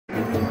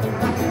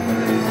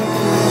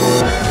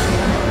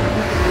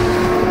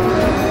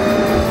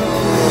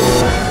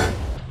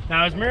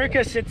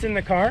Jessica sits in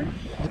the car.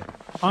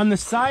 On the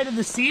side of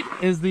the seat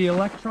is the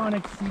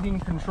electronic seating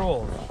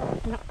controls.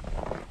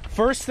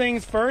 First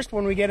things first,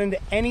 when we get into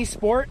any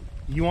sport,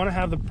 you want to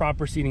have the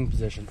proper seating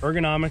position.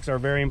 Ergonomics are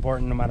very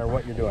important no matter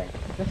what you're doing.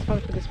 That's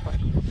fun for this part.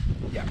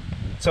 Yeah.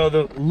 So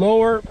the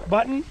lower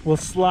button will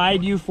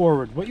slide you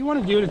forward. What you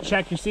want to do to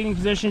check your seating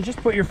position, just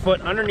put your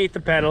foot underneath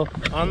the pedal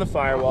on the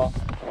firewall.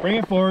 Bring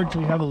it forward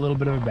till you have a little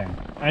bit of a bend.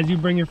 As you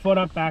bring your foot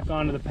up back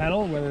onto the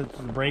pedal, whether it's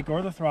the brake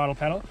or the throttle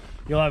pedal,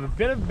 you'll have a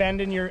bit of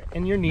bend in your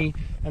knee,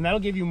 and that'll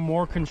give you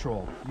more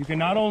control. You can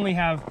not only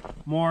have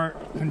more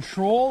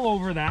control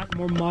over that,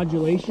 more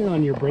modulation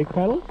on your brake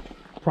pedal,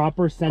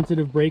 proper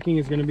sensitive braking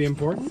is going to be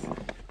important.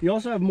 You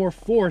also have more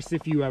force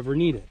if you ever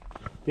need it.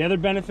 The other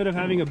benefit of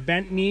having a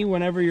bent knee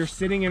whenever you're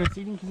sitting in a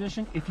seating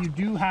position, if you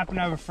do happen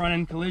to have a front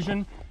end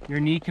collision, your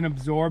knee can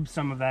absorb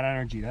some of that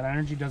energy. That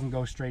energy doesn't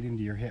go straight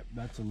into your hip.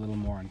 That's a little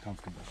more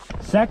uncomfortable.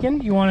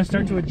 Second, you want to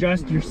start to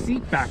adjust your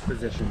seat back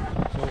position.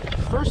 So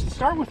first,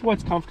 start with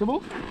what's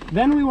comfortable.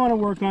 Then we want to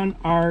work on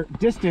our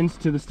distance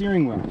to the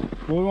steering wheel.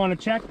 When we want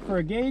to check for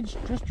a gauge,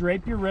 just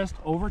drape your wrist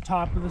over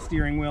top of the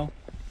steering wheel.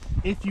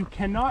 If you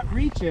cannot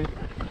reach it,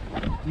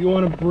 you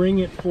want to bring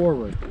it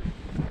forward.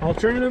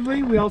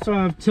 Alternatively, we also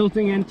have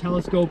tilting and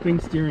telescoping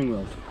steering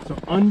wheels. So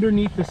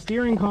underneath the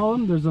steering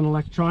column, there's an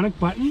electronic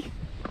button.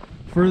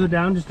 Further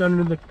down, just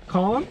under the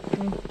column,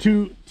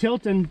 to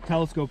tilt and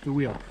telescope the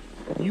wheel.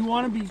 You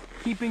want to be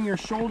keeping your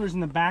shoulders in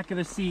the back of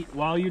the seat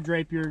while you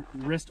drape your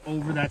wrist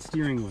over that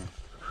steering wheel.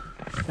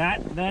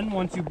 Then,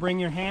 once you bring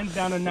your hands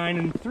down to 9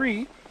 and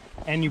 3,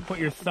 and you put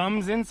your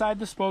thumbs inside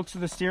the spokes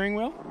of the steering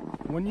wheel,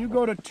 when you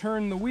go to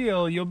turn the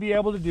wheel, you'll be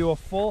able to do a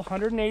full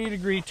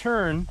 180-degree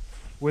turn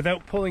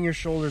without pulling your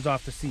shoulders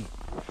off the seat.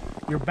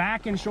 Your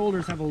back and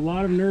shoulders have a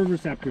lot of nerve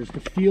receptors to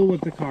feel what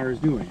the car is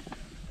doing.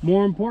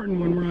 More important,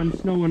 when we're on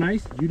snow and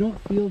ice, you don't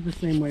feel the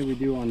same way we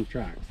do on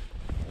tracks.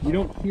 You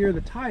don't hear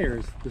the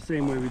tires the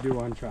same way we do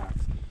on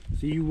tracks.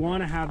 So you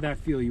want to have that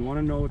feel. You want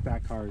to know what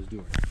that car is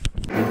doing.